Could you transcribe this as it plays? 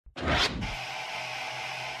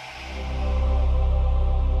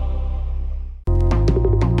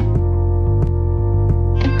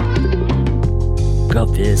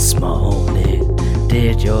this morning,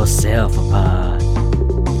 did yourself a pod.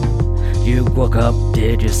 You woke up,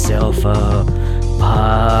 did yourself a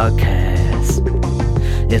podcast.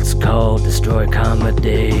 It's called Destroy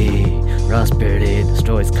Comedy. Ross Beardy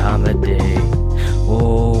destroys comedy.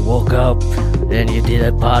 Oh, woke up and you did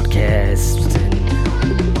a podcast.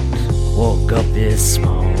 And woke up this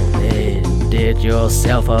morning, did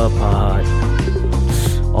yourself a pod.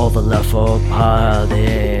 All the love for pod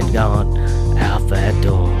and gone out that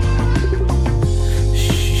door.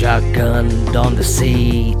 Shotgunned on the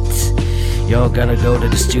seat. You're gonna go to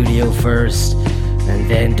the studio first, and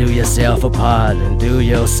then do yourself a pod, and do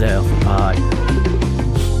yourself a pod.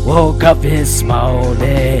 Woke up this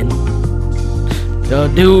morning,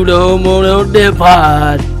 don't do no more no dip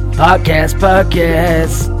pod.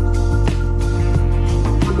 Podcast.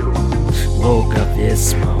 Woke up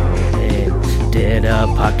this morning, did a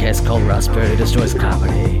podcast called Ross Beardy Destroys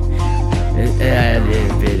Comedy. And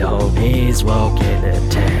if it home, he's walking in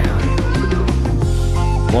town.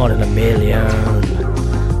 1 in a million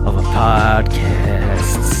of a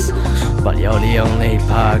podcasts, but you're the only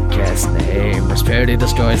podcast name. Ross Beardy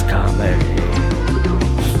Destroys Comedy.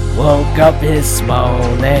 Woke up this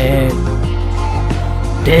morning,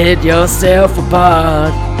 did yourself a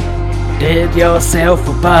pod. Did yourself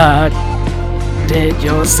a pod. Did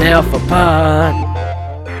yourself a pod.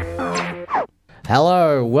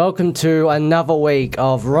 Hello, welcome to another week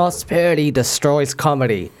of Ross Beardy Destroys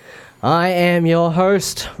Comedy. I am your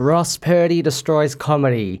host, Ross Beardy Destroys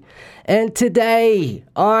Comedy, and today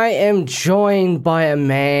I am joined by a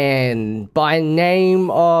man by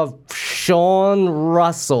name of Sean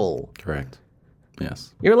Russell. Correct.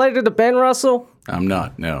 Yes. You related to Ben Russell? I'm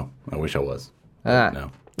not. No. I wish I was.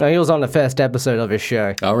 No. No, he was on the first episode of his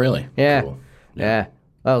show. Oh, really? Yeah. Cool. Yeah.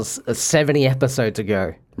 That was 70 episodes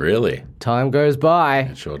ago. Really? Time goes by.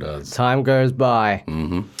 It sure does. Time goes by.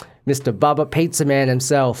 Mm-hmm. Mr. Bubba Pizza Man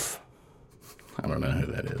himself. I don't know who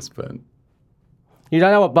that is, but You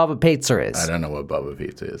don't know what Bubba Pizza is. I don't know what Bubba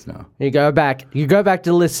Pizza is now. You go back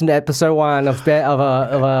to listen to episode 1 of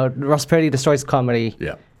Ross Beardy Destroys Comedy.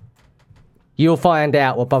 Yeah. You'll find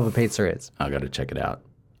out what Bubba Pizza is. I got to check it out.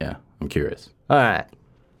 Yeah. I'm curious. All right.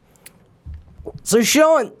 So,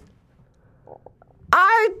 Sean,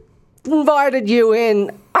 I invited you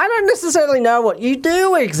in. I don't necessarily know what you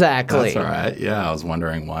do exactly. That's all right. Yeah. I was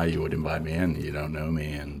wondering why you would invite me in. You don't know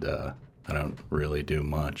me, and I don't really do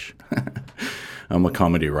much. I'm a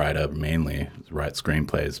comedy writer mainly, write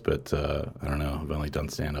screenplays, but I don't know. I've only done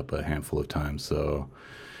stand-up a handful of times. So,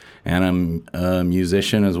 and I'm a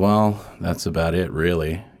musician as well. That's about it,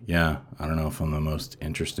 really. Yeah. I don't know if I'm the most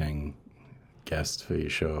interesting guest for your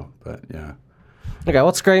show, but yeah. Okay,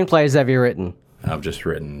 what screenplays have you written? I've just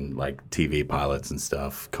written like TV pilots and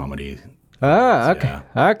stuff, comedy. Ah, okay.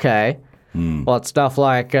 Yeah. Okay. What stuff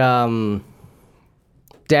like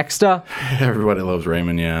Dexter? Everybody loves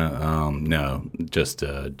Raymond, yeah. No, just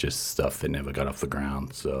stuff that never got off the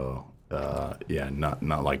ground. So yeah,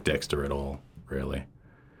 not like Dexter at all, really.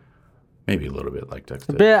 Maybe a little bit like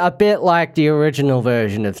Dexter. A bit like the original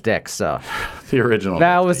version of Dexter. The original.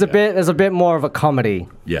 That was there's a bit more of a comedy.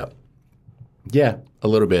 Yeah. Yeah, a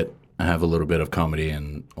little bit. I have a little bit of comedy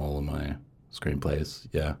in all of my screenplays,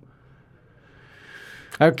 yeah.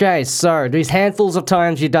 Okay, so these handfuls of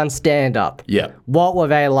times you've done stand-up. Yeah. What were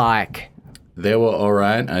they like? They were all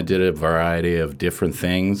right. I did a variety of different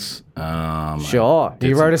things. Sure.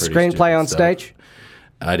 You wrote a screenplay on stage?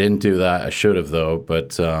 I didn't do that. I should have, though.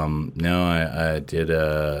 But no, I did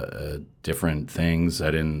different things.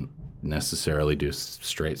 I didn't necessarily do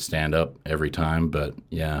straight stand-up every time, but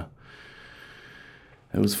yeah.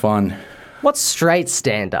 It was fun. What's straight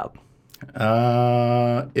stand-up?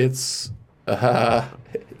 It's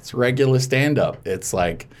regular stand-up. It's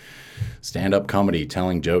like stand-up comedy,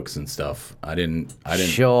 telling jokes and stuff. I didn't.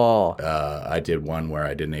 Sure. I did one where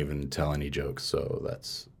I didn't even tell any jokes, so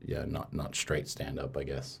that's not straight stand-up, I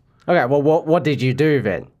guess. Okay. Well, what did you do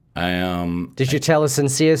then? Did you tell a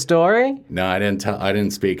sincere story? No, I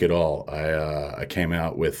didn't speak at all. I came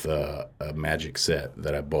out with a magic set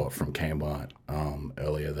that I bought from Kmart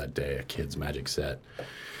earlier that day, a kid's magic set.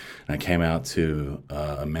 And I came out to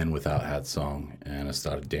a Men Without Hats song, and I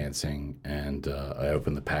started dancing, and I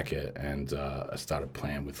opened the packet, and I started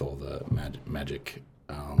playing with all the magic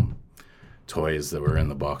toys that were in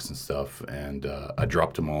the box and stuff, and I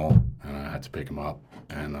dropped them all, and I had to pick them up,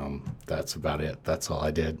 and that's about it. That's all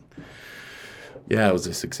I did. Yeah, it was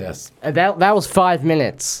a success. And that was 5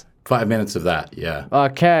 minutes. 5 minutes of that, yeah.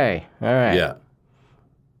 Okay, all right. Yeah.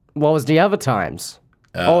 What was the other times?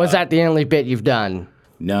 Or is that the only bit you've done?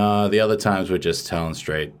 No, the other times were just telling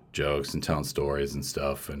straight jokes and telling stories and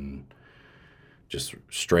stuff and just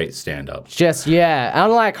straight stand-up. Just, yeah,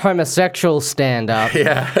 unlike homosexual stand-up,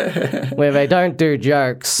 Yeah. where they don't do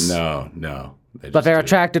jokes, No. but they're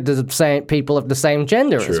attracted to the same people of the same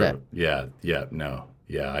gender as True. them. Yeah, no.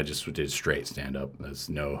 Yeah, I just did straight stand-up. There's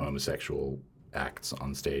no homosexual acts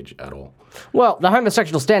on stage at all. Well, the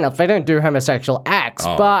homosexual stand-ups, they don't do homosexual acts,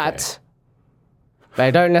 but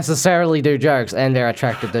they don't necessarily do jokes, and they're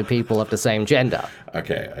attracted to people of the same gender.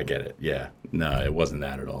 Okay, I get it. Yeah. No, it wasn't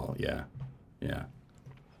that at all. Yeah.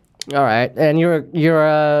 All right, and you're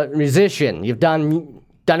a musician. You've done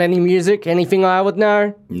any music? Anything I would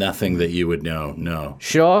know? Nothing that you would know. No.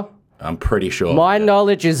 Sure. I'm pretty sure. My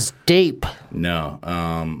knowledge is deep. No.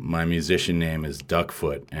 My musician name is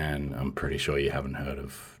Duckfoot, and I'm pretty sure you haven't heard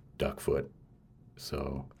of Duckfoot.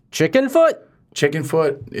 So. Chickenfoot?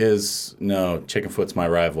 Chickenfoot's my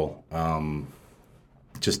rival.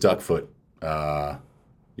 Just Duckfoot.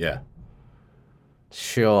 Yeah.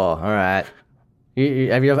 Sure. All right.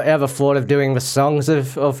 Have you ever thought of doing the songs of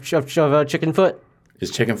Chickenfoot?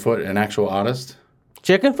 Is Chickenfoot an actual artist?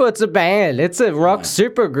 Chickenfoot's a band. It's a rock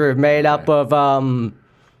supergroup made up of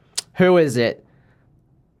who is it?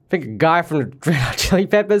 I think a guy from the Red Hot Chili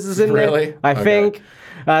Peppers is in Really? there. I think.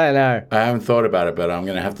 I don't know. I haven't thought about it, but I'm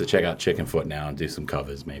gonna have to check out Chickenfoot now and do some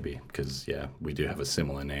covers maybe, because we do have a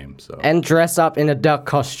similar name. So. And dress up in a duck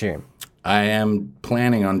costume. I am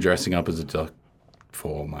planning on dressing up as a duck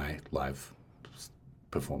for my live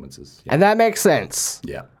performances. Yeah. And that makes sense.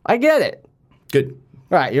 Yeah. I get it. Good.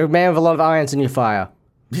 Right, you're a man with a lot of irons in your fire.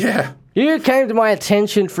 Yeah. You came to my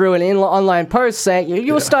attention through an online post saying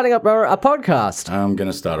you were starting up a podcast. I'm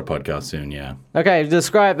gonna start a podcast soon. Yeah. Okay,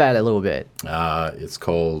 describe that a little bit. It's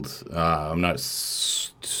called. I'm not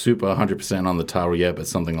super 100% on the title yet, but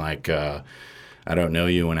something like "I Don't Know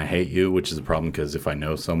You and I Hate You," which is a problem because if I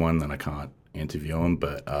know someone, then I can't interview them.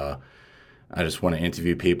 But I just want to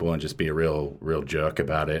interview people and just be a real jerk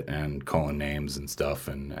about it and call them names and stuff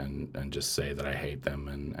and just say that I hate them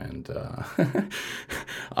and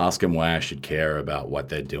ask them why I should care about what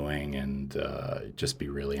they're doing and just be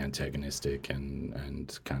really antagonistic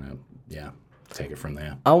and kind of, take it from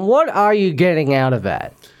there. And what are you getting out of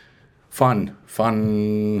that? Fun.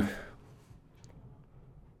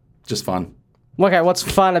 Just fun. Okay, what's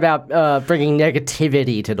fun about bringing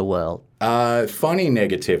negativity to the world? Funny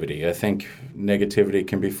negativity. I think negativity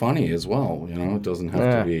can be funny as well. It doesn't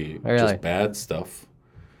have to be just bad stuff.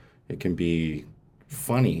 It can be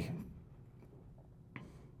funny.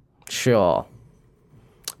 Sure.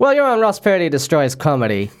 Well, you're on Ross Purdy Destroys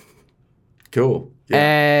Comedy. Cool. Yeah.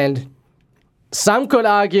 And some could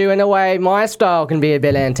argue, in a way, my style can be a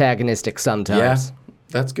bit antagonistic sometimes. Yeah,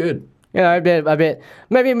 that's good. A bit,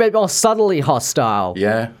 maybe a bit more subtly hostile.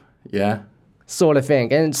 Yeah. Sort of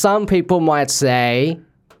thing. And some people might say,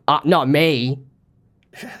 not me,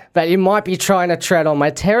 that you might be trying to tread on my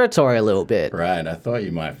territory a little bit. Right. I thought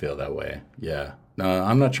you might feel that way. Yeah. No,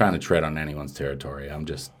 I'm not trying to tread on anyone's territory. I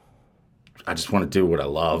just want to do what I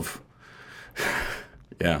love.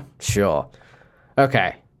 Yeah. Sure.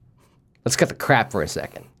 Okay. Let's get the crap for a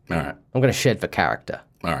second. All right. I'm going to shed for character.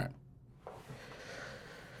 All right.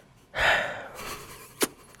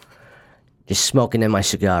 Just smoking in my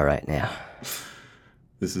cigar right now.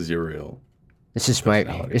 This is your real. This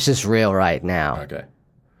is real right now. Okay.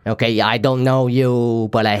 Okay, I don't know you,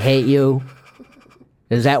 but I hate you.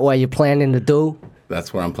 Is that what you're planning to do?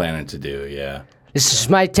 That's what I'm planning to do, yeah. This is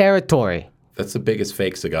my territory. That's the biggest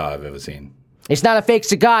fake cigar I've ever seen. It's not a fake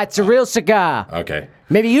cigar, it's a real cigar. Okay.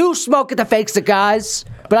 Maybe you smoke the fake cigars,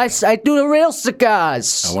 but I do the real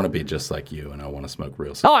cigars. I want to be just like you, and I want to smoke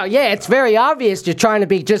real cigars. Oh, yeah, it's very obvious you're trying to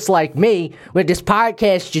be just like me with this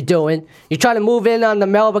podcast you're doing. You're trying to move in on the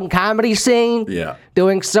Melbourne comedy scene. Yeah.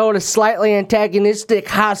 Doing sort of slightly antagonistic,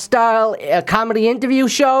 hostile comedy interview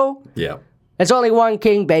show. Yeah. There's only one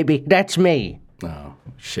king, baby. That's me. Oh,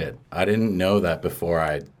 shit. I didn't know that before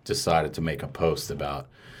I decided to make a post about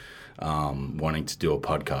wanting to do a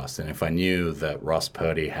podcast. And if I knew that Ross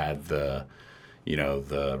Purdy had the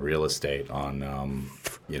real estate on,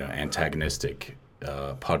 antagonistic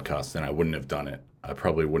podcasts, then I wouldn't have done it. I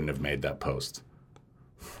probably wouldn't have made that post.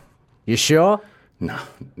 You sure? No,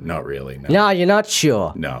 not really. No, No, you're not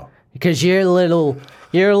sure. no. Because you're a little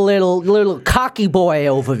cocky boy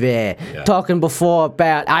over there. Yeah. Talking before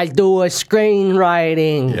about I do a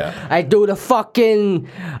screenwriting. Yeah. I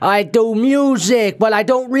do music, but I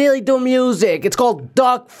don't really do music. It's called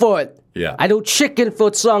Duckfoot. Yeah. I do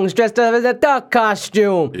Chickenfoot songs dressed up as a duck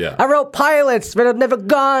costume. Yeah. I wrote pilots that have never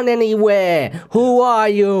gone anywhere. Who are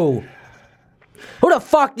you? Who the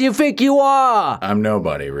fuck do you think you are? I'm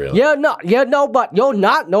nobody, really. You're nobody. You're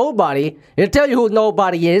not nobody. I'll tell you who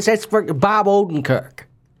nobody is. That's freaking Bob Odenkirk.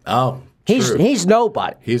 Oh, True. He's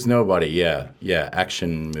nobody. He's nobody. Yeah.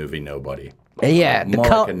 Action movie nobody. Yeah, More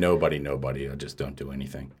like a nobody. I just don't do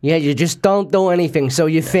anything. Yeah, you just don't do anything. So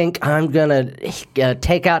you think I'm gonna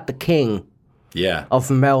take out the king Yeah.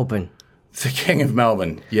 of Melbourne? The king of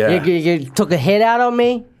Melbourne. Yeah. You took a hit out on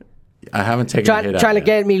me, I haven't taken a hit out trying to yet.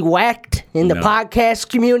 get me whacked in the No. podcast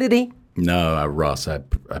community. No, Ross. I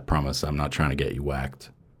promise. I'm not trying to get you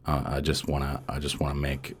whacked. I just wanna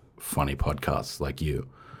make funny podcasts like you.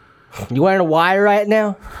 You wearing a wire right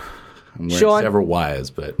now? I'm wearing Sean? several wires,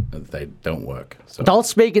 but they don't work. So Don't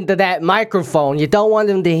speak into that microphone. You don't want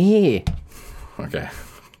them to hear. okay.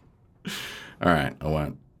 All right. I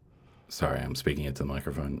won't. Sorry, I'm speaking into the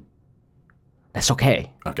microphone. That's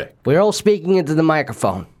okay. Okay. We're all speaking into the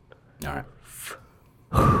microphone. All right.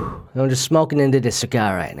 I'm just smoking into this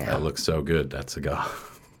cigar right now. That looks so good. That cigar.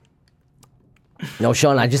 No,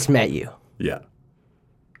 Sean, I just met you. Yeah.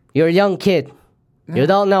 You're a young kid. You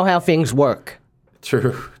don't know how things work.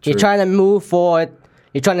 True. You're trying to move forward.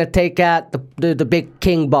 You're trying to take out the big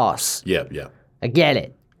king boss. Yeah. I get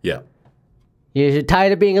it. Yeah. You're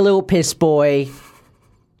tired of being a little piss boy.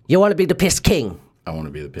 You want to be the piss king. I want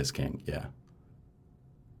to be the piss king. Yeah.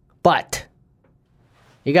 But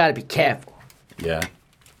you got to be careful. Yeah.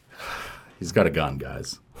 He's got a gun,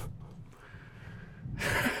 guys.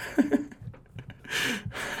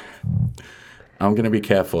 I'm gonna be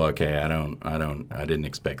careful, okay? I didn't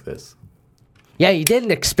expect this. Yeah, you didn't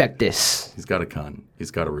expect this. He's got a gun. He's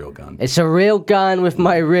got a real gun. It's a real gun with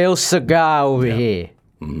my real cigar over here.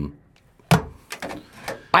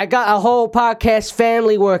 I got a whole podcast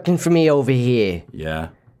family working for me over here. Yeah.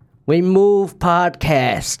 We move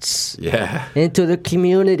podcasts Yeah. into the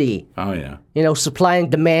community. Oh yeah. You know, supply and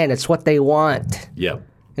demand. It's what they want. Yep.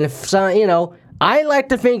 And if some, you know, I like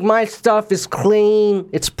to think my stuff is clean,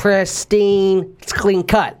 it's pristine, it's clean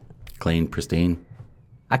cut. Clean, pristine.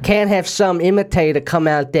 I can't have some imitator come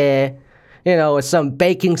out there, you know, with some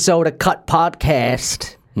baking soda cut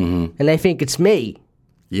podcast, and they think it's me.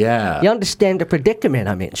 Yeah. You understand the predicament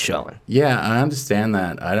I'm in, Sean? Yeah, I understand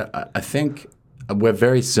that. I think we're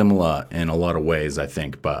very similar in a lot of ways, I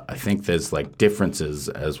think, but I think there's like differences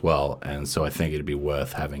as well. And so I think it'd be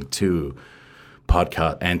worth having two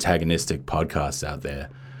antagonistic podcasts out there.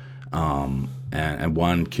 And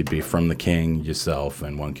one could be from the king, yourself,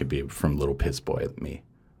 and one could be from Little Piss Boy, me.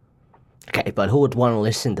 Okay, but who would want to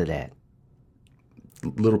listen to that?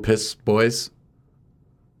 Little Piss Boys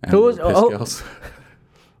and Who is- Little Piss Girls.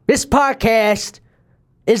 This podcast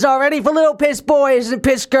is already for little piss boys and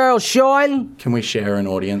piss girls, Sean. Can we share an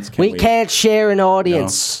audience? We can't share an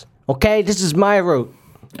audience. Okay, this is my route.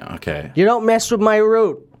 Okay. You don't mess with my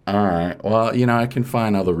route. All right. Well, I can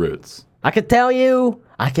find other routes. I can tell you,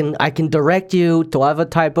 I can direct you to other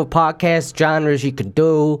type of podcast genres you can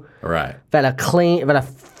do All right. that are clean, that are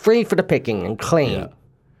free for the picking and clean. Yeah.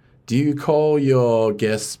 Do you call your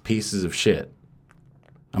guests pieces of shit?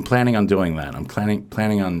 I'm planning on doing that. I'm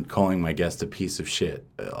planning on calling my guest a piece of shit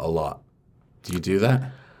a lot. Do you do that?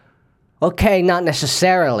 Okay, not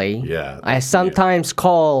necessarily. Yeah. I sometimes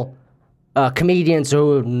call comedians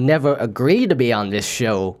who never agree to be on this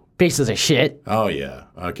show pieces of shit. Oh, yeah.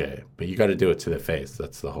 Okay. But you got to do it to their face.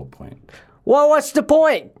 That's the whole point. Well, what's the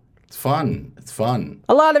point? It's fun. It's fun.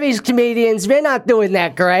 A lot of these comedians, they're not doing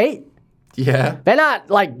that great. Yeah. They're not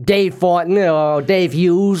like Dave Fonten or Dave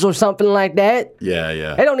Hughes or something like that.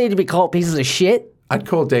 Yeah. They don't need to be called pieces of shit. I'd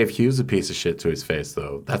call Dave Hughes a piece of shit to his face,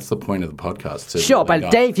 though. That's the point of the podcast. To Sure, really but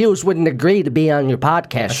not- Dave Hughes wouldn't agree to be on your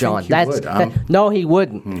podcast, Sean. he would. No, he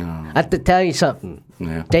wouldn't. I have to tell you something.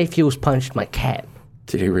 Yeah. Dave Hughes punched my cat.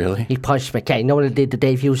 Did he really? He punched my cat. You know what it did to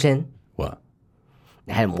Dave Hughes in? What?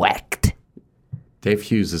 It had him whacked. Dave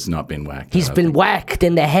Hughes has not been whacked. He's been whacked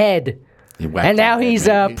in the head. He whacked And now him, he's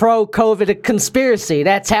man. pro-COVID conspiracy.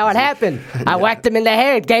 That's how it happened. I whacked him in the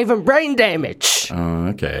head, gave him brain damage. Oh,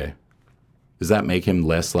 okay. Does that make him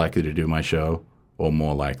less likely to do my show or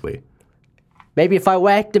more likely? Maybe if I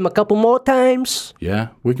whacked him a couple more times. Yeah,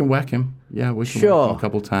 we can whack him. Yeah, we can Sure. whack him a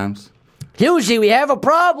couple times. Usually we have a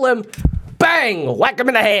problem. Bang! Whack him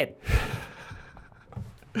in the head.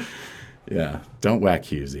 Yeah, don't whack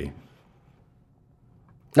Hughesy.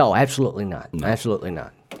 No, absolutely not. Absolutely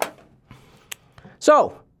not.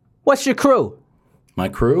 So, what's your crew? My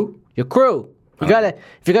crew? Your crew. If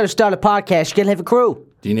you're gonna start a podcast, you gotta have a crew.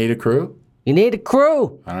 Do you need a crew? You need a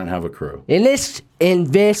crew. I don't have a crew. In this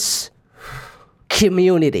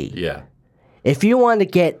community, Yeah, if you want to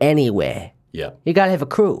get anywhere, yeah, you gotta have a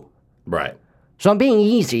crew. right. So I'm being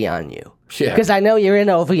easy on you. Yeah. Because I know you're in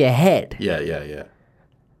over your head. Yeah.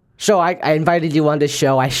 So I invited you on the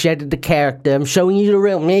show. I shedded the character. I'm showing you the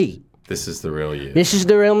real me. This is the real you. This is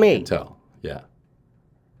the real me. Tell. Yeah.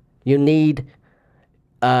 you need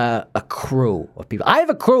a crew of people. I have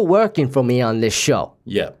a crew working for me on this show.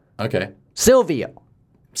 Yeah. Okay. Silvio.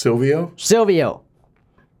 Silvio?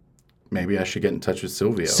 Maybe I should get in touch with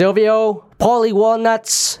Silvio. Silvio, Paulie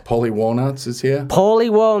Walnuts. Paulie Walnuts is here? Paulie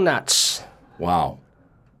Walnuts. Wow.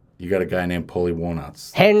 You got a guy named Paulie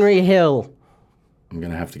Walnuts. Henry Hill. I'm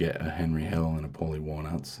going to have to get a Henry Hill and a Paulie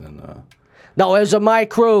Walnuts. And No, those are my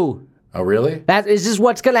crew. Oh, really? Is this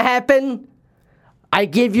what's going to happen? I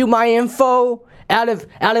give you my info out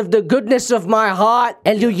of the goodness of my heart,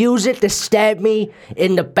 and you use it to stab me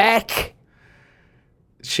in the back?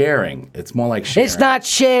 Sharing. It's more like sharing. It's not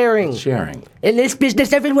sharing. It's sharing. In this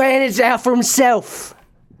business, everyone is out for himself.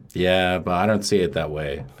 Yeah, but I don't see it that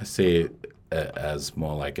way. I see it as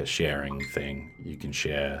more like a sharing thing. You can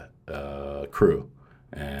share a crew.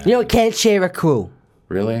 And You can't share a crew.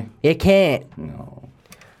 Really? You can't. No.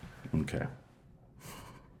 Okay.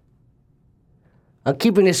 I'm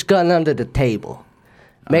keeping this gun under the table.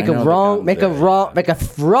 Make I a know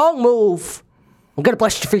the wrong move. I'm gonna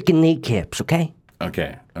bust your freaking kneecaps, okay?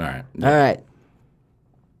 Okay. All right. All right.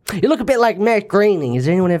 You look a bit like Matt Groening. Has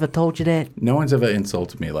anyone ever told you that? No one's ever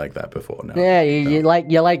insulted me like that before. No. Yeah, you like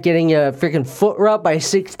getting your freaking foot rubbed by a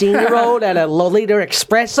 16-year-old at a Lolita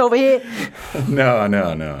Express over here? No.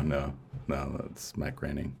 That's Matt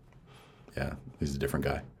Groening. Yeah, he's a different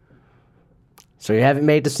guy. So you haven't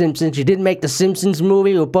made The Simpsons? You didn't make The Simpsons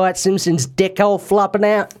movie with Bart Simpson's dick hole flopping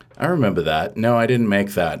out? I remember that. No, I didn't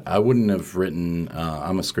make that. I wouldn't have written.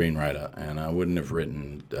 I'm a screenwriter, and I wouldn't have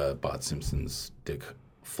written Bart Simpson's dick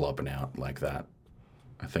flopping out like that.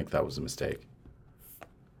 I think that was a mistake.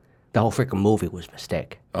 The whole freaking movie was a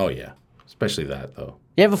mistake. Oh yeah, especially that though.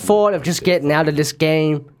 You ever thought of just getting out of this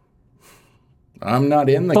game? I'm not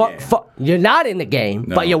in the game. You're not in the game,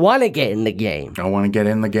 No. but you want to get in the game. I want to get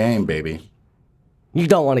in the game, baby. You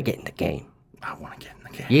don't want to get in the game. I want to get in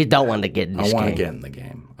the game. You don't want to get in this I want game. to get in the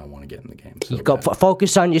game. I want to get in the game. So You go bad.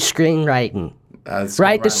 focus on your screenwriting. That's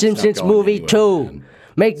Write the it's not Simpsons going movie anywhere, too. man.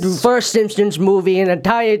 Make the first Simpsons movie an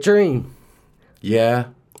entire dream. Yeah,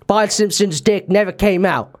 Bart Simpson's dick never came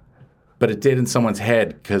out. but it did in someone's head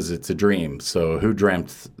because it's a dream. So who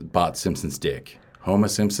dreamt Bart Simpson's dick? Homer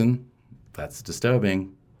Simpson? That's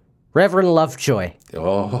disturbing. Reverend Lovejoy.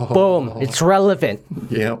 Oh, Boom. It's relevant.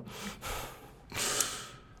 yep.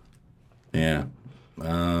 Yeah.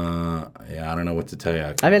 Yeah, I don't know what to tell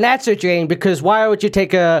you. I mean, that's a dream, because why would you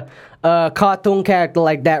take a cartoon character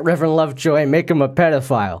like that, Reverend Lovejoy, and make him a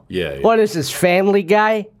pedophile? Yeah. What is this, Family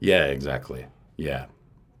Guy? Yeah, exactly. Yeah.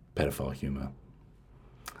 Pedophile humor.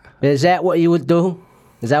 Is that what you would do?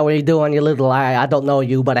 Is that what you do on your little I don't know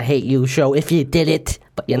you, but I hate you show if you did it,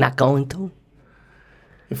 but you're not going to?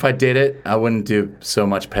 If I did it, I wouldn't do so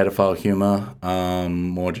much pedophile humor.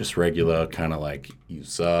 More just regular kind of like, you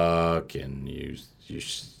suck, and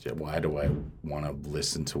why do I want to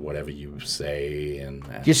listen to whatever you say? And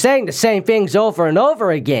You're saying the same things over and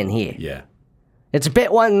over again here. yeah. It's a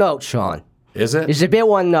bit one note, Sean. Is it? It's a bit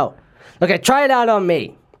one note. Okay, try it out on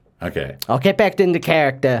me. Okay. I'll get back into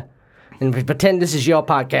character and pretend this is your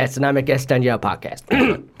podcast and I'm a guest on your podcast.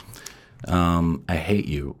 I hate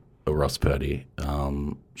you, Ross Purdy.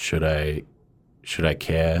 Should I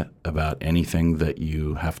care about anything that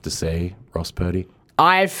you have to say, Ross Purdy?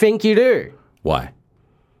 I think you do. Why?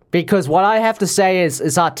 Because what I have to say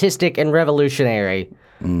is artistic and revolutionary.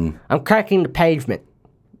 I'm cracking the pavement.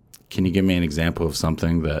 Can you give me an example of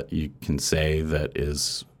something that you can say that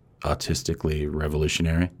is artistically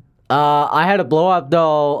revolutionary? I had a blow-up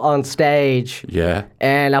doll on stage, Yeah.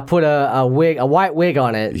 and I put a white wig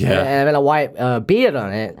on it, Yeah. and then a white beard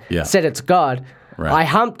on it. Yeah. Said it's God. Right. I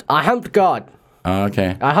humped God.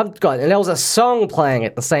 Okay. I humped God, and there was a song playing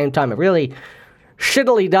at the same time. A really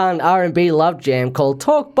shittily done R&B love jam called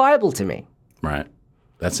 "Talk Bible to Me." Right.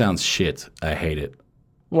 That sounds shit. I hate it.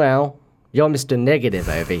 Well, you're Mr. Negative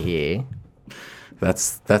over here.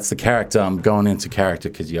 That's the character. I'm going into character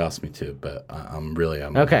because you asked me to, but I'm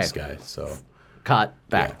a Okay. nice guy. So Cut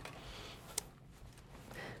back.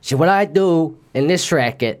 See, what I do in this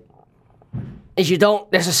racket is you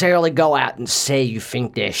don't necessarily go out and say you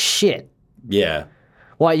think they're shit. yeah,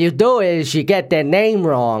 What you do is you get their name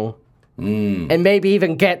wrong, and maybe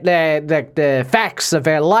even get the facts of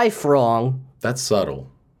their life wrong. that's subtle.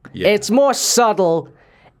 Yeah. It's more subtle,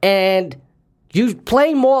 and you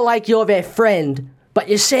play more like you're their friend, but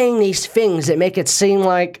you're saying these things that make it seem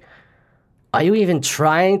like, are you even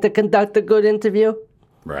trying to conduct a good interview?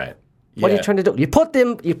 Right. What are you trying to do? You put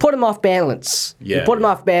them off balance. You Yeah, put them yeah.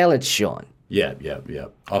 off balance, Sean. Yeah.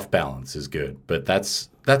 Off balance is good, but that's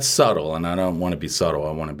subtle, and I don't want to be subtle.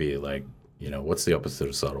 I want to be like, what's the opposite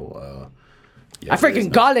of subtle? I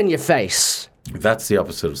freaking got in your face. That's the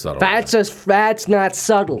opposite of subtle. That's not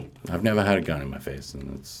subtle. I've never had a gun in my face,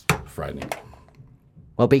 and it's frightening.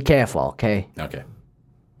 Well, be careful, okay? Okay.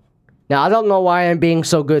 Now, I don't know why I'm being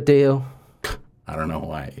so good to you, I don't know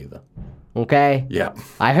why either. okay? Yeah.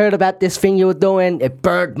 I heard about this thing you were doing. It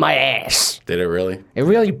burned my ass. Did it really? It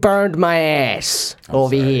really burned my ass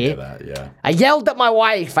over Sorry to here. hear that, yeah. I yelled at my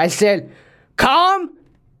wife. I said, Calm,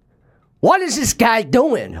 what is this guy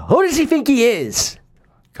doing? Who does he think he is?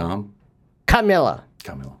 Calm? Camilla.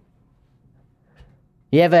 Camilla.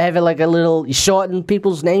 You ever have like a little, you shorten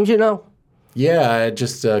people's names, you know? Yeah, I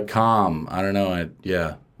just calm. I don't know. I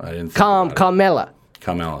didn't think Calm, about it. Carmela.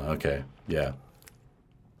 Carmela, okay. Yeah.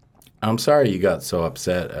 I'm sorry you got so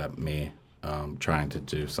upset at me trying to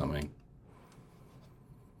do something.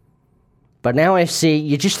 But now I see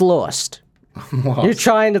you just lost. Lost. You're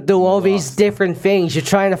trying to do all these different things. You're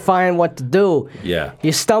trying to find what to do. Yeah.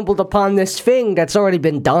 You stumbled upon this thing that's already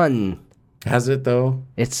been done. Has it, though?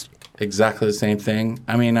 It's Exactly the same thing?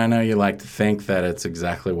 I mean, I know you like to think that it's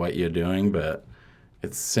exactly what you're doing, but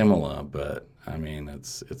it's similar. But, I mean,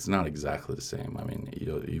 it's not exactly the same. I mean,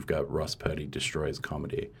 you've got Ross Purdy Destroys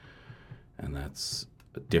Comedy, and that's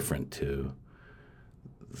different to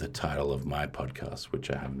the title of my podcast, which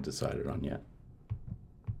I haven't decided on yet.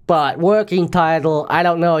 but working title, I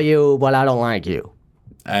don't know you, but I don't like you.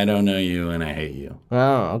 I don't know you, and I hate you.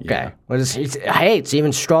 Oh, okay. Yeah. Well, it's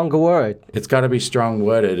even stronger word. It's got to be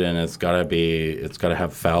strong-worded, and it's got to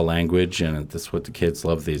have foul language, and that's what the kids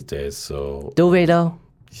love these days. So Do we though?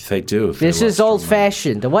 they do. This is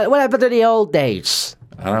old-fashioned. What happened to the old days?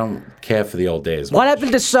 I don't care for the old days. What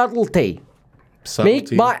happened to subtlety? Me,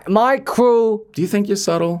 Subtlety? my crew. Do you think you're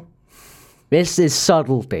subtle? This is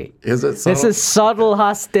subtlety. Is it subtle? This is subtle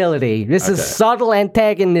hostility. This is Okay. subtle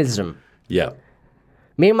antagonism. Yeah.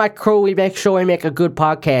 Me and my crew, we make sure we make a good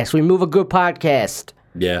podcast. We move a good podcast.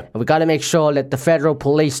 Yeah. And we got to make sure that the federal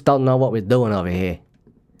police don't know what we're doing over here.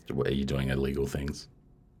 What, are you doing illegal things?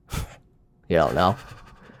 You don't know.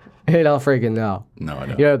 You don't freaking know. No, I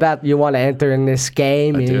don't. You want to enter in this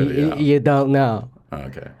game and do, yeah. you don't know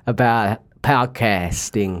Okay. about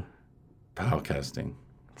podcasting. Podcasting.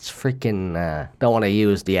 It's freaking, don't want to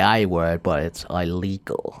use the I word, but it's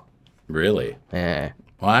illegal. Really? Yeah.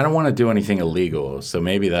 Well, I don't want to do anything illegal, so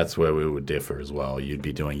maybe that's where we would differ as well. You'd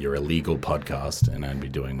be doing your illegal podcast, and I'd be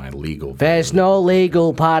doing my legal. There's no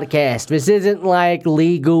legal podcast. This isn't like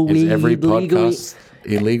legal Is weed. every legal- podcast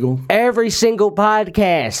illegal? Every single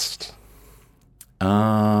podcast.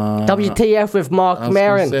 WTF with Mark I was going to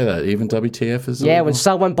Maron. say that. Even WTF is Yeah, illegal? when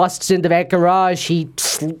someone busts into that garage, he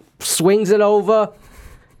swings it over.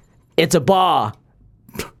 It's a bar.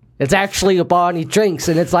 It's actually a bar and he drinks,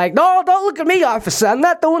 and it's like, no, don't look at me, officer. I'm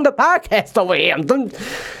not doing the podcast over here. I'm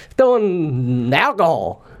doing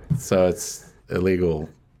alcohol. So it's illegal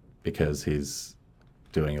because he's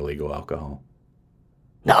doing illegal alcohol.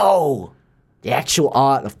 No. The actual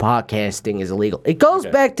art of podcasting is illegal. It goes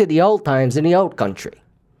back to the old times in the old country.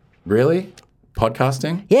 Really?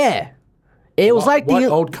 Podcasting? Yeah. It was like What the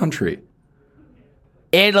old country?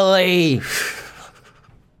 Italy.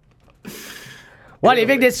 What do you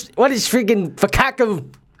think this? What is freaking fakaka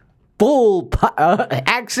bull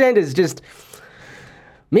accent is just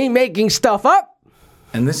me making stuff up?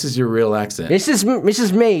 And this is your real accent. This is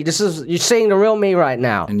me. This is you're seeing the real me right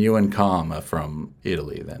now. And you and Calm are from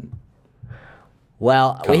Italy then.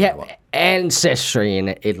 Well, we have Commonwealth. ancestry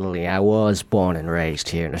in Italy. I was born and raised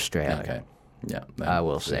here in Australia. Okay. Yeah. I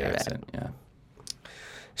will the say that. accent, yeah.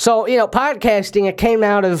 So, podcasting, it came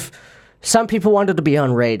out of some people wanted to be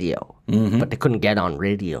on radio, but they couldn't get on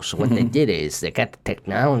radio. So what they did is they got the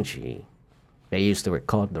technology. They used to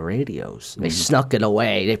record the radios. They snuck it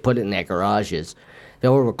away. They put it in their garages. They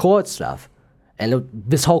would record stuff. And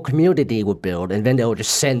this whole community would build. And then they would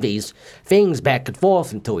just send these things back and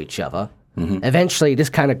forth into each other. Eventually, this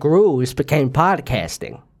kind of grew. This became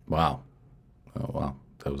podcasting. Wow. Oh, wow.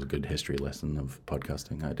 That was a good history lesson of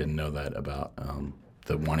podcasting. I didn't know that about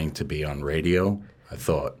the wanting to be on radio. I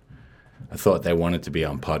thought they wanted to be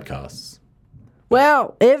on podcasts.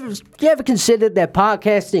 Well, you ever considered that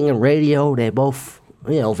podcasting and radio, they're both,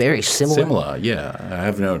 very similar? Similar, yeah. I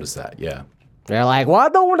have noticed that, yeah. They're like, well, I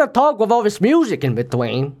don't want to talk with all this music in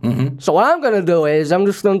between. So what I'm going to do is I'm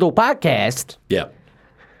just going to do a podcast Yeah.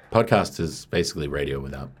 Podcast is basically radio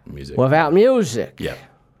without music. without music. Yeah.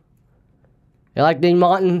 You like Dean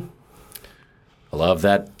Martin? I love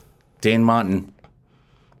that. Dean Martin.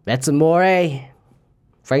 That's Amore.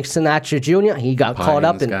 Frank Sinatra Jr., he got Pie caught in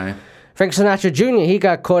up the in... sky. Frank Sinatra Jr., he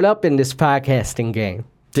got caught up in this podcasting game.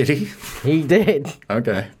 Did he? He did.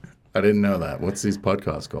 Okay. I didn't know that. What's these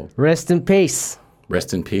podcasts called? Rest in peace.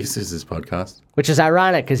 Rest in Peace is his podcast. Which is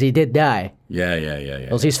ironic because he did die. Yeah.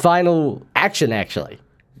 It was his final action, actually.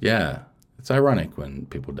 Yeah. It's ironic when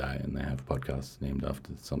people die and they have podcasts named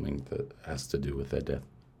after something that has to do with their death.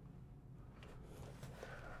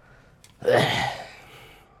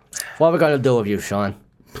 What are we going to do with you, Sean?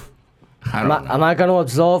 I don't know. Am I going to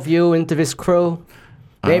absorb you into this crew?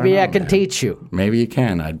 Maybe I can man. teach you. Maybe you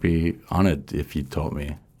can. I'd be honored if you taught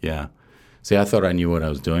me. Yeah. See, I thought I knew what I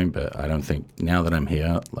was doing, but I don't think now that I'm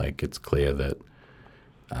here, like it's clear that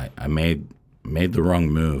I made the wrong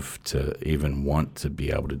move to even want to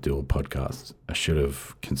be able to do a podcast. I should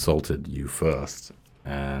have consulted you first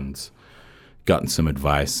and gotten some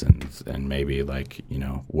advice and maybe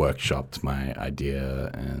workshopped my idea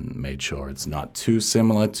and made sure it's not too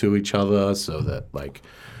similar to each other so that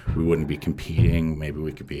we wouldn't be competing. Maybe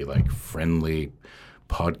we could be friendly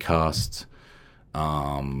podcast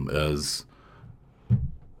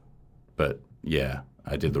but yeah,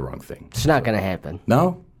 I did the wrong thing. It's not going to happen.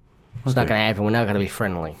 No? It's not going to happen. We're not going to be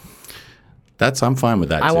friendly. I'm fine with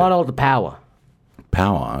that I too. want all the power.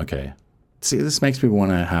 Power, okay. See, this makes me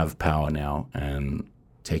want to have power now and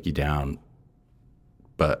take you down.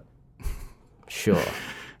 But Sure.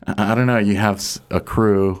 I don't know. You have a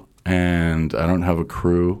crew, and I don't have a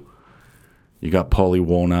crew. You got Paulie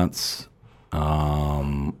Walnuts,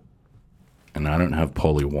 and I don't have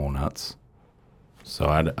Paulie Walnuts. So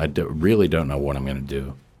I really don't know what I'm going to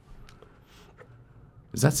do.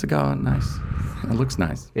 Is that cigar nice? It looks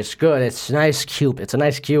nice. It's good. It's nice It's a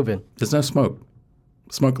nice Cuban. There's no smoke.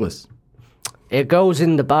 Smokeless. It goes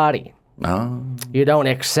in the body. Oh. You don't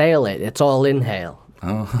exhale it. It's all inhale.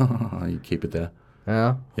 Oh, you keep it there.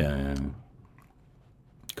 Yeah. Yeah.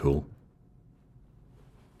 Cool.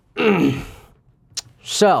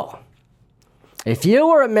 So, if you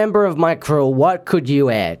were a member of my crew, what could you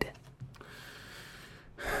add?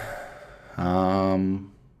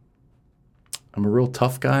 I'm a real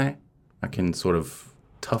tough guy. I can sort of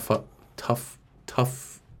tough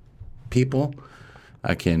people.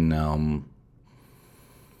 I can, I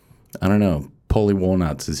don't know, Paulie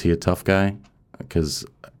Walnuts, is he a tough guy? Because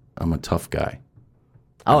I'm a tough guy.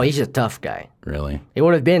 Oh, he's a tough guy. Really? He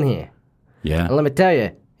would have been here. Yeah. And let me tell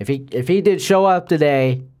you, if he did show up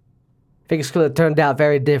today, things could have turned out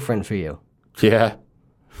very different for you. Yeah.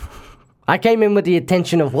 I came in with the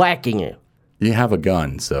intention of whacking you. You have a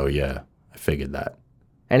gun, so yeah, I figured that.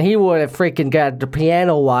 And he would have freaking got the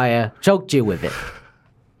piano wire, choked you with it.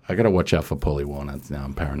 I gotta watch out for Paulie Walnuts now.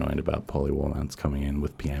 I'm paranoid about Paulie Walnuts coming in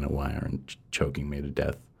with piano wire and choking me to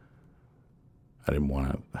death. I didn't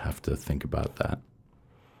want to have to think about that.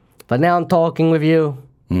 But now I'm talking with you.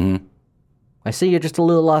 Mm-hmm. I see you're just a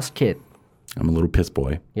little lost kid. I'm a little piss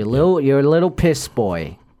boy. You're a little piss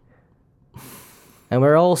boy. And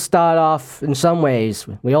we all start off, in some ways,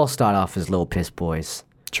 we all start off as little piss boys.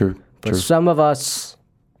 True. But some of us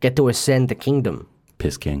get to ascend the kingdom.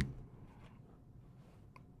 Piss king.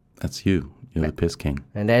 That's you. You're the piss king.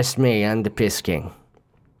 And that's me. I'm the piss king.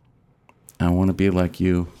 I want to be like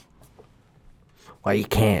you. Well, you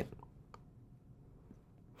can't.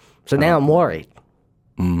 So now I'm worried.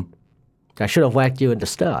 I should have whacked you in the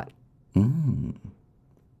start.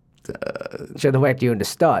 Should have whacked you in the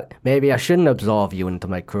start. Maybe I shouldn't absolve you into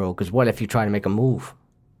my crew, because what if you try to make a move?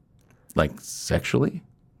 Like sexually?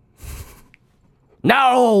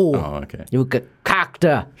 No! Oh, okay. You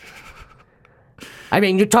concoctor. I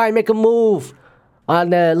mean, you try and make a move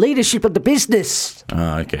on the leadership of the business.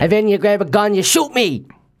 Okay. And then you grab a gun, you shoot me.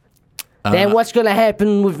 Then what's going to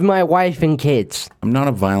happen with my wife and kids? I'm not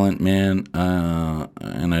a violent man,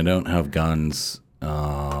 and I don't have guns.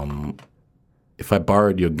 If I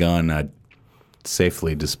borrowed your gun, I'd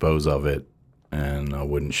safely dispose of it, and I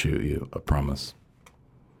wouldn't shoot you, I promise.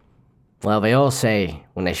 Well, they all say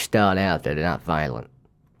when they start out that they're not violent.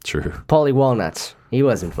 True. Paulie Walnuts, he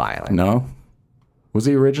wasn't violent. No? Was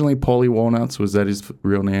he originally Paulie Walnuts? Was that his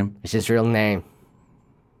real name? It's his real name.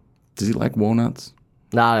 Does he like walnuts?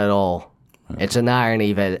 Not at all. It's an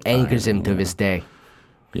irony that anchors him to this day.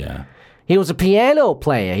 Yeah. He was a piano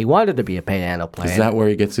player. He wanted to be a piano player. Is that where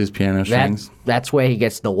he gets his piano strings? That's where he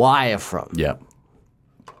gets the wire from. Yep.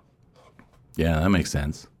 Yeah, that makes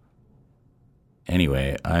sense.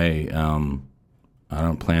 Anyway, I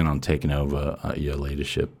don't plan on taking over your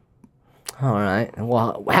leadership. All right.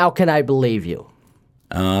 Well, how can I believe you?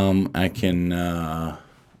 I can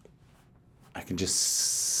just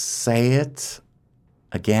say it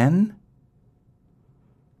again.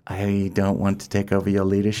 I don't want to take over your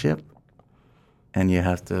leadership, and you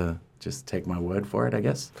have to just take my word for it, I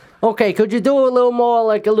guess. Okay, could you do a little more,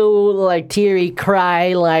 like a little, like, teary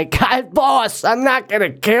cry, like, boss, I'm not gonna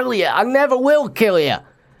kill you. I never will kill you.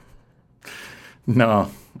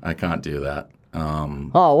 No, I can't do that.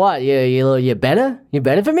 Oh, what? You better? You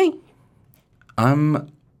better for me? I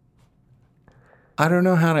don't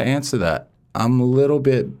know how to answer that. I'm a little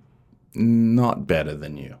bit not better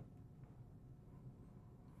than you.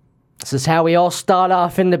 This is how we all start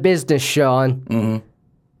off in the business, Sean. Mm-hmm.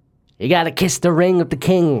 You gotta kiss the ring of the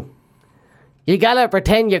king. You gotta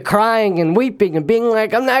pretend you're crying and weeping and being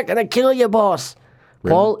like, I'm not gonna kill you, boss.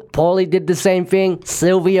 Really? Paulie did the same thing.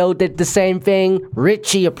 Silvio did the same thing.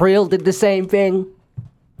 Richie April did the same thing.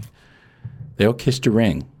 They all kissed your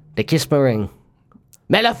ring. They kissed my ring.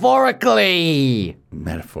 Metaphorically.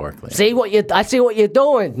 Metaphorically. I see what you're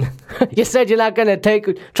doing. You said you're not gonna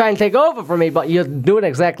try and take over from me, but you're doing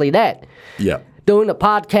exactly that. Yeah. Doing a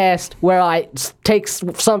podcast where I take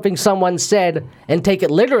something someone said and take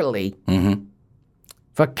it literally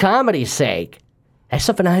for comedy's sake. That's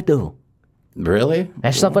something I do. Really?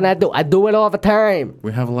 That's something I do. I do it all the time.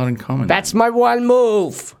 We have a lot in common. That's my one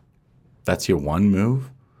move. That's your one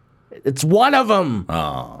move? It's one of them.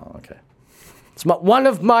 Oh, okay. It's one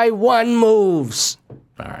of my one moves.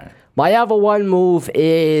 All right. My other one move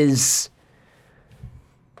is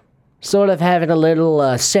sort of having a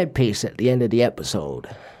little set piece at the end of the episode.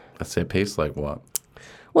 A set piece like what?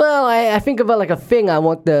 Well, I think of it like a thing I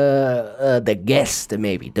want the guests to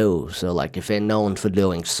maybe do. So, like, if they're known for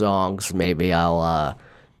doing songs, maybe I'll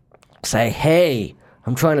say, hey,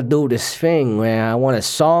 I'm trying to do this thing where I want a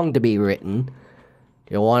song to be written.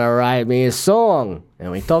 You want to write me a song?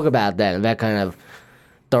 And we talk about that, and that kind of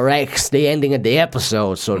directs the ending of the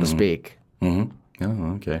episode, so to speak. Mm-hmm.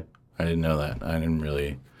 Oh, okay. I didn't know that. I didn't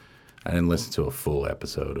listen to a full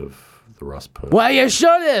episode of the Russ Post. Well, you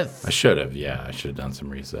should have. I should have, yeah. I should have done some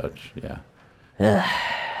research, yeah.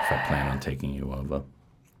 If I plan on taking you over.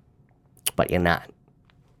 But you're not.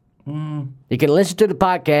 You can listen to the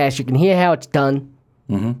podcast. You can hear how it's done.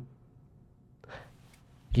 Mm-hmm.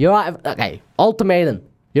 Okay, ultimatum.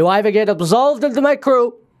 You either get absolved into my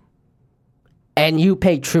crew, and you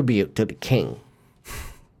pay tribute to the king.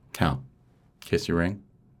 How? Kiss your ring?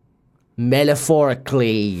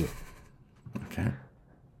 Metaphorically. Okay.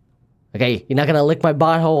 Okay, you're not gonna lick my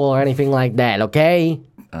butthole or anything like that, okay?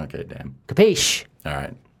 Okay, damn. Capiche? All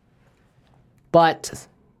right. But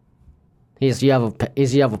here's the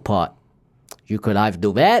other part. You could either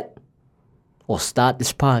do that, or start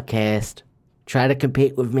this podcast, try to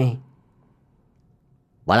compete with me.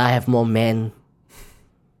 But I have more men.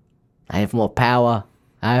 I have more power.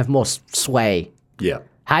 I have more sway. Yeah.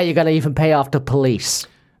 How are you gonna even pay off the police?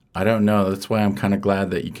 I don't know. That's why I'm kind of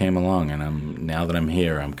glad that you came along. And now that I'm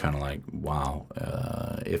here, I'm kind of like, wow,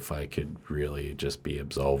 if I could really just be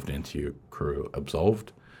absolved into your crew.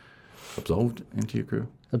 Absolved into your crew?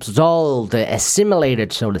 Absolved,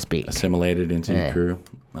 assimilated, so to speak. Assimilated into your crew.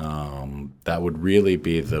 That would really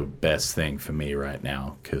be the best thing for me right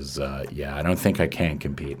now. Because, I don't think I can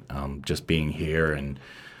compete. Just being here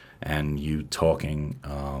and you talking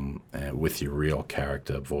with your real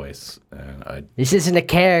character voice. This isn't a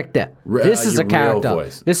character. This is a character.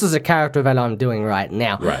 Voice. This is a character that I'm doing right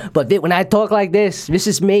now. Right. But when I talk like this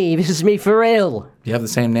is me. This is me for real. Do you have the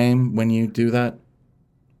same name when you do that?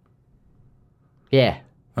 Yeah.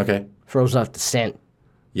 Okay. Throws off the scent.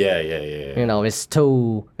 Yeah. You know,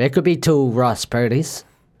 there could be two Ross Purdy's.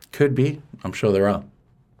 Could be. I'm sure there are.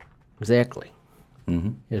 Exactly.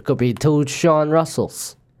 Mm-hmm. It could be two Sean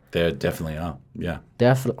Russells. There definitely are. Yeah.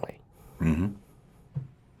 Definitely. Mm-hmm.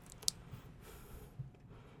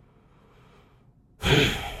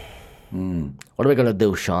 What are we gonna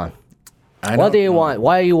do, Sean? What do you want?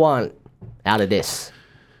 What do you want out of this?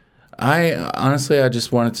 I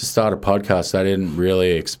just wanted to start a podcast. I didn't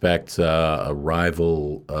really expect a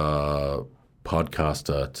rival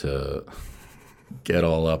podcaster to get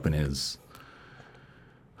all up in his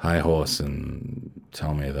high horse and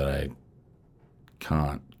tell me that I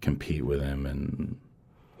can't compete with him. And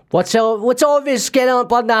What's all this get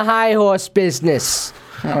up on the high horse business?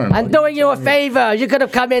 I don't know. I'm doing you a favor. You could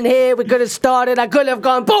have come in here. We could have started. I could have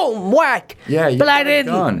gone boom, whack. Yeah, but I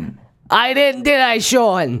didn't. Gone. I didn't, did I,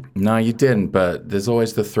 Sean? No, you didn't. But there's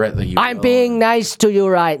always the threat that you. I'm being nice to you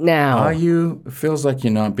right now. Are you? It feels like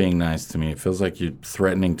you're not being nice to me. It feels like you're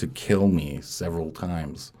threatening to kill me several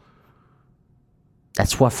times.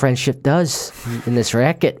 That's what friendship does in this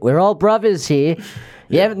racket. We're all brothers here.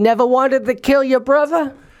 You ever never wanted to kill your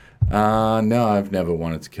brother? No, I've never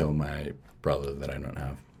wanted to kill my brother that I don't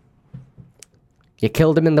have. You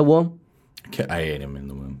killed him in the womb? I ate him in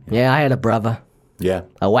the womb. Yeah, I had a brother. Yeah.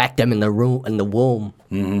 I whacked him in the womb.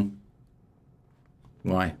 Mm-hmm.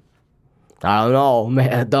 Why? I don't know.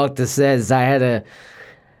 The doctor says I had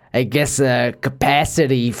a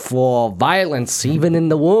capacity for violence even in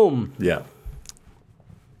the womb. Yeah.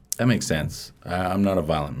 That makes sense. I'm not a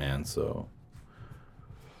violent man, so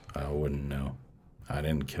I wouldn't know. I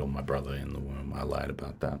didn't kill my brother in the womb. I lied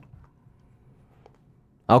about that.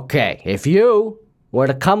 Okay, if you were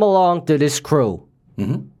to come along to this crew,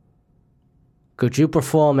 could you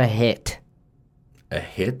perform a hit? A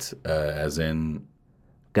hit, as in,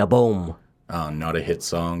 Kaboom. not a hit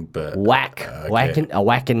song, but Whack. okay. A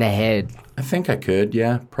whack in the head. I think I could,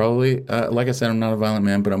 yeah, probably. Like I said, I'm not a violent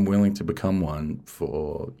man, but I'm willing to become one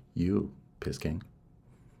for you, Piss King.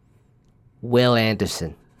 Will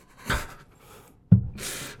Anderson.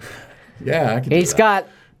 Yeah, I can. He's got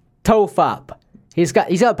Tofop. He's got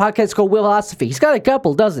a podcast called Willosophy. He's got a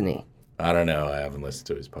couple, doesn't he? I don't know. I haven't listened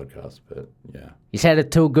to his podcast, but yeah. He's had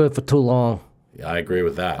it too good for too long. Yeah, I agree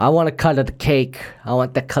with that. I want a cut of the cake. I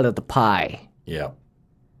want the cut of the pie. Yeah.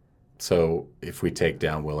 So if we take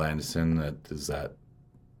down Will Anderson, does that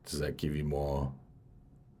give you more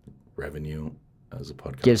revenue as a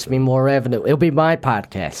podcast? Gives me more revenue. It'll be my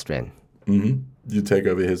podcast, then. You take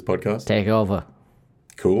over his podcast? Take over.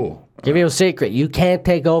 Cool. Give you a secret. You can't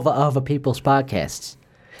take over other people's podcasts.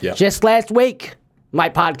 Yeah. Just last week, my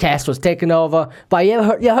podcast was taken over by, you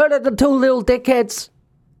heard of the two little dickheads?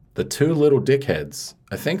 The two little dickheads.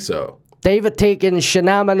 I think so. David Teak and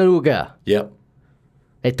Shanamanuga. Yep.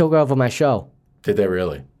 They took over my show. Did they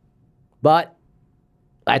really? But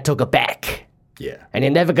I took it back. Yeah. And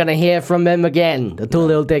you're never going to hear from them again. The two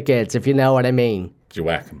little dickheads, if you know what I mean. Did you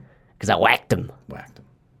whack him? Because I whacked them Whacked him.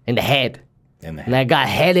 in the head. In the And head. I got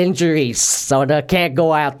head injuries, so I can't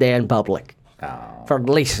go out there in public Oh. for at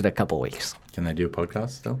least a couple weeks. Can they do a podcast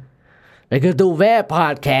still? They could do their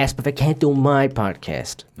podcast, but they can't do my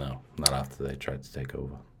podcast. No, not after they tried to take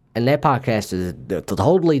over. And their podcast is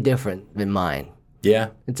totally different than mine. Yeah.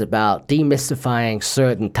 It's about demystifying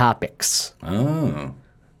certain topics. Oh.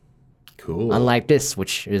 Cool. Unlike this,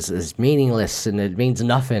 which is meaningless and it means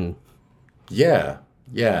nothing. Yeah.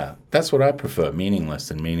 Yeah. That's what I prefer.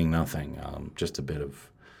 Meaningless and meaning nothing. Just a bit of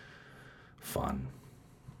fun.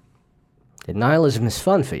 And nihilism is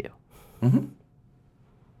fun for you.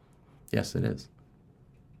 Yes, it is.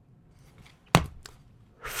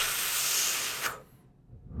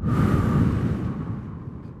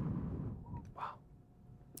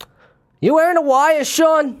 You wearing a wire,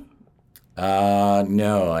 Sean?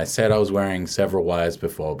 No. I said I was wearing several wires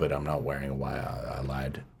before, but I'm not wearing a wire. I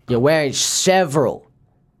lied. You're wearing several.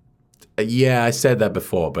 Yeah, I said that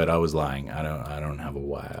before, but I was lying. I don't have a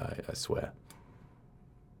wire. I swear.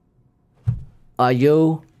 Are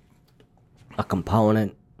you a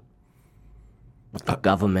component of the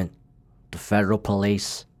government, the federal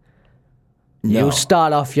police? No. You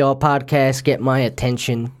start off your podcast, get my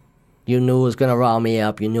attention. You knew it was going to rile me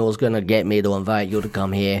up. You knew it was going to get me to invite you to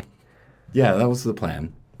come here. Yeah, that was the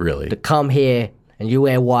plan. Really. To come here and you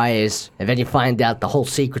wear wires, and then you find out the whole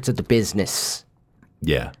secrets of the business.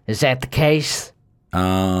 Yeah. Is that the case?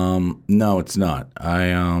 No, it's not.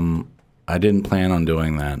 I didn't plan on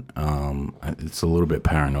doing that. It's a little bit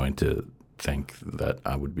paranoid to think that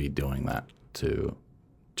I would be doing that to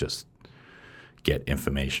just get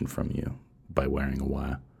information from you by wearing a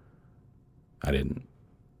wire. I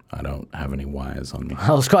don't have any wires on me.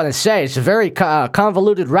 I was going to say, it's a very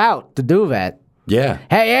convoluted route to do that. Yeah.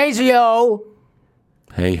 Hey, ASIO!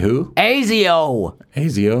 Hey, who? ASIO!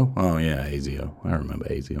 ASIO? Oh, yeah, ASIO. I remember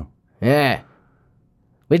ASIO. Yeah.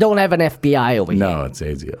 We don't have an FBI over here. No, it's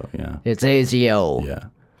ASIO, yeah. It's ASIO. Yeah.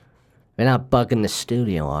 They're not bugging the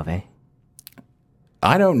studio, are they?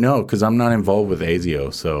 I don't know, because I'm not involved with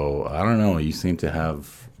ASIO, so I don't know. You seem to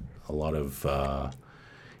have a lot of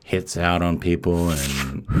hits out on people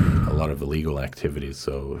and a lot of illegal activities,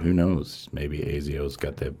 so who knows? Maybe ASIO's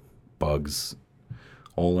got their bugs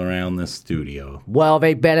all around the studio. Well,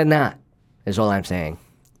 they better not, is all I'm saying.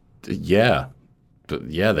 Yeah.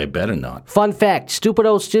 Yeah, they better not. Fun fact, Stupid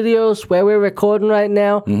Old Studios, where we're recording right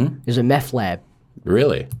now, is a meth lab.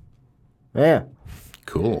 Really? Yeah.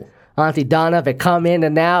 Cool. Auntie Donna, they come in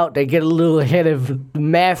and out, they get a little hit of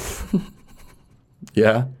meth,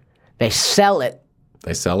 Yeah? they sell it.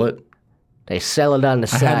 They sell it? They sell it on the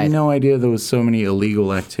I side. had no idea there was so many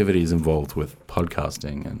illegal activities involved with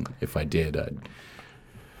podcasting, and if I did,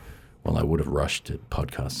 I would have rushed to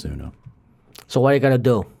podcast sooner. So what are you going to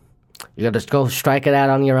do? You going to go strike it out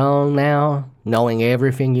on your own now, knowing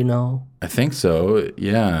everything you know? I think so,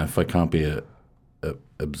 yeah, if I can't be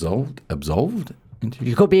absolved?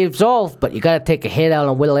 You could be absolved, but you got to take a hit out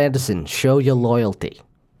on Will Anderson. Show your loyalty.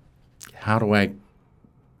 How do I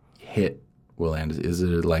hit Will Anderson? Is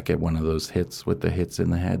it like at one of those hits with the hits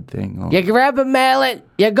in the head thing? Oh. You grab a mallet,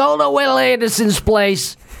 you go to Will Anderson's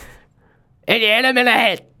place, and you hit him in the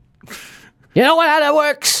head. You know how that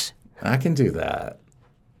works? I can do that.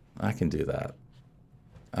 I can do that.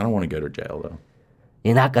 I don't want to go to jail, though.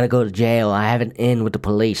 You're not going to go to jail. I have an in with the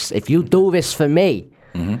police. If you do this for me,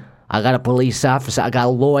 I got a police officer, I got a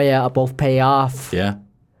lawyer, I'll both pay off. Yeah?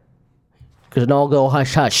 Because it all go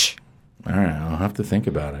hush-hush. All right, I'll have to think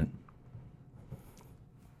about it.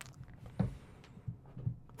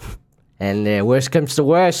 And worst comes to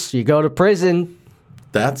worst, you go to prison.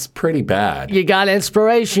 That's pretty bad. You got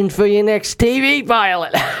inspiration for your next TV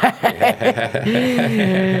pilot.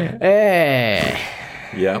 Eh.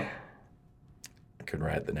 Yep. I could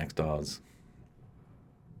write the next Oz.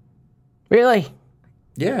 Really?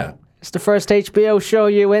 Yeah. It's the first HBO show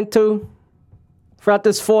you went to? Throughout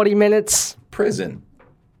this 40 minutes? Prison.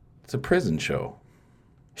 It's a prison show.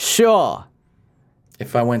 Sure.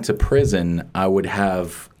 If I went to prison, I would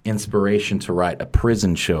have inspiration to write a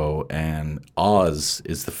prison show, and Oz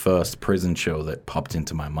is the first prison show that popped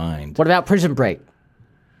into my mind. What about Prison Break?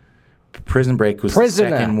 Prison Break was Prisoner.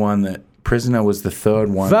 the second one. Prisoner was the third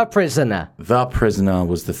one. The Prisoner. The Prisoner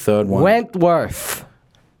was the third one. Wentworth.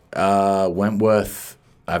 Wentworth,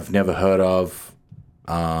 I've never heard of.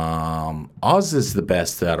 Oz is the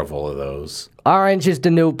best out of all of those. Orange is the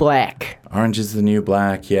New Black. Orange is the New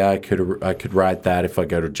Black. Yeah, I could write that if I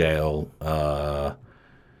go to jail.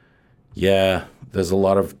 Yeah, there's a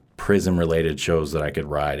lot of prison-related shows that I could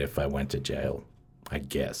write if I went to jail, I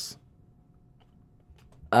guess.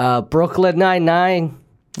 Brooklyn Nine-Nine.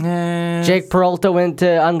 Jake Peralta went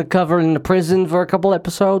undercover in the prison for a couple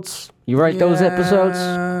episodes. You write those episodes?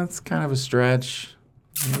 It's kind of a stretch.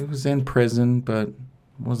 He was in prison, but it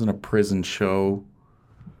wasn't a prison show.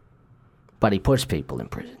 But he puts people in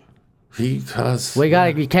prison. He does. We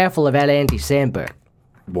gotta be careful about Andy Samberg.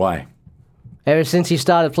 Why? Ever since he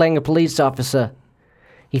started playing a police officer,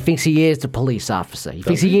 he thinks he is the police officer. He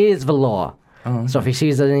thinks he is the law. Oh, okay. So if he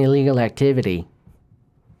sees any illegal activity,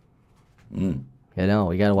 you know,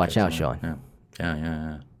 we gotta watch out, Sean.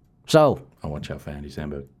 Yeah. So, I'll watch out for Andy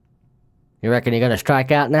Samberg. you reckon you're gonna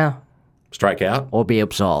strike out now? Strike out? Or be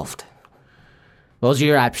absolved? Those are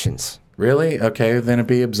your options. Really? Okay, then it'd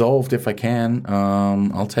be absolved if I can.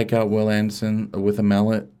 I'll take out Will Anderson with a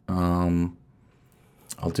mallet.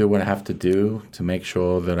 I'll do what I have to do to make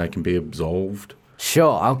sure that I can be absolved.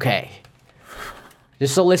 Sure, okay.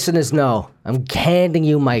 Just so listeners know, I'm handing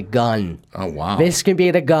you my gun. Oh, wow. This can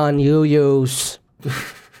be the gun you use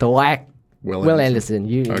to whack Will Anderson.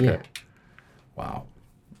 Okay. Yeah. Wow.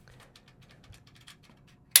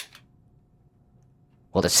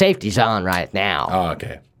 Well, the safety's on right now. Oh,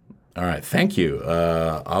 okay. All right, thank you.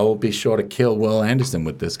 I will be sure to kill Will Anderson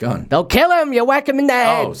with this gun. Don't kill him, you whack him in the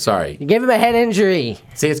head. Oh, sorry. You give him a head injury.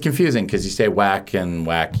 See, it's confusing because you say whack, and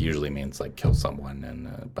whack usually means like kill someone,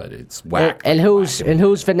 and but it's whack. And like who's whack in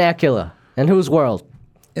whose vernacular? In whose world?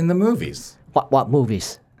 in the movies? What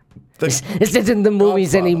movies? The- This isn't the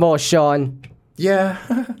movies Godfather. anymore, Sean. Yeah,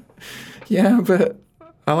 yeah, but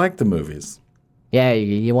I like the movies. Yeah,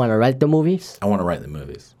 you want to write the movies? I want to write the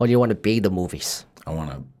movies. Or do you want to be the movies? I want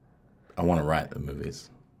to write the movies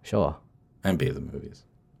Sure. and be the movies.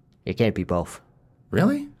 You can't be both.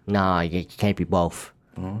 Really? Nah, you can't be both.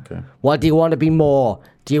 Oh, okay. What do you want to be more?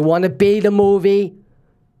 Do you want to be the movie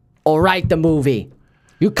or write the movie?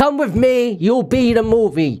 You come with me, you'll be the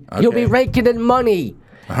movie. You'll be Okay. raking in money.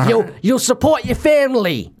 You'll support your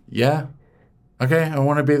family. Yeah. Okay, I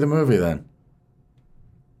want to be the movie then.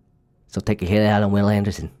 So take a hit out on Will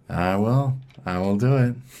Anderson. I will. I will do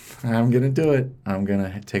it. I'm going to do it. I'm going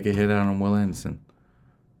to take a hit out on Will Anderson.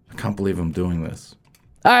 I can't believe I'm doing this.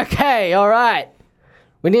 Okay, all right.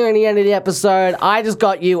 We're nearing the end of the episode. I just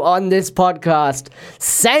got you on this podcast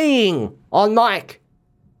saying on mic,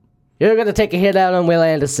 you're going to take a hit out on Will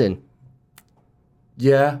Anderson.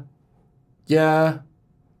 Yeah. Yeah.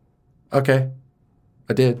 Okay.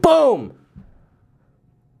 I did. Boom!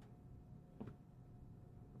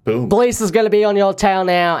 Boom. Police is going to be on your tail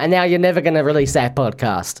now, and now you're never going to release that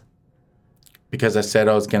podcast. Because I said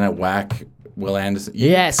I was going to whack Will Anderson. You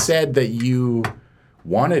Yes. said that you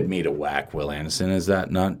wanted me to whack Will Anderson. Is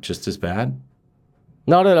that not just as bad?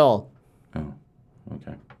 Not at all. Oh,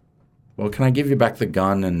 okay. Well, can I give you back the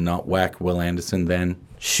gun and not whack Will Anderson then?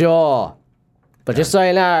 Sure. But just so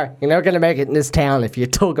you know, you're never going to make it in this town if you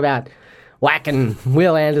talk about whacking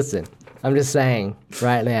Will Anderson. I'm just saying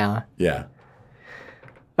right now. Yeah.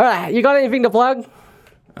 All right, you got anything to plug?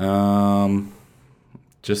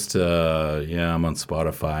 Just yeah, I'm on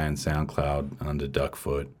Spotify and SoundCloud under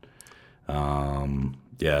Duckfoot.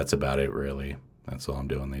 Yeah, that's about it really. That's all I'm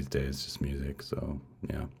doing these days, just music. So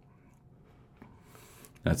yeah,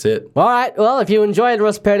 that's it. All right, well, if you enjoyed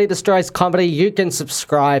Russ Purdy Destroys Comedy, you can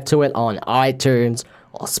subscribe to it on iTunes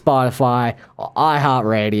or Spotify, or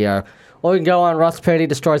iHeartRadio, or you can go on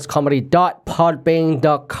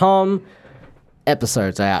rossperotydestroyscomedy.podbean.com.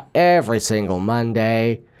 Episodes are out every single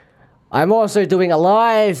Monday. I'm also doing a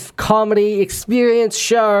live comedy experience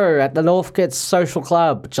show at the Northcote Social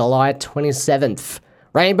Club, July 27th.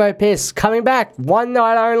 Rainbow Piss coming back, one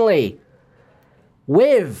night only.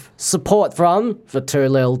 With support from the Two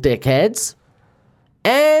Little Dickheads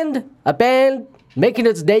and a band making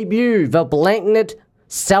its debut, the Blanknet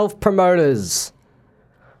Self-Promoters.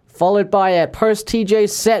 Followed by a post-TJ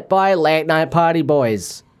set by Late Night Party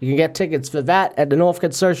Boys. You can get tickets for that at the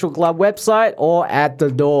Northcote Social Club website or at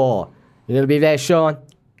the door. You gonna be there, Sean?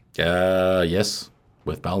 Yes,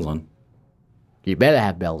 with bells on. You better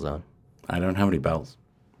have bells on. I don't have any bells.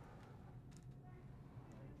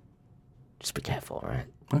 Just be careful, all right?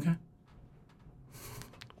 Okay.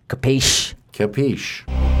 Capiche? Capiche.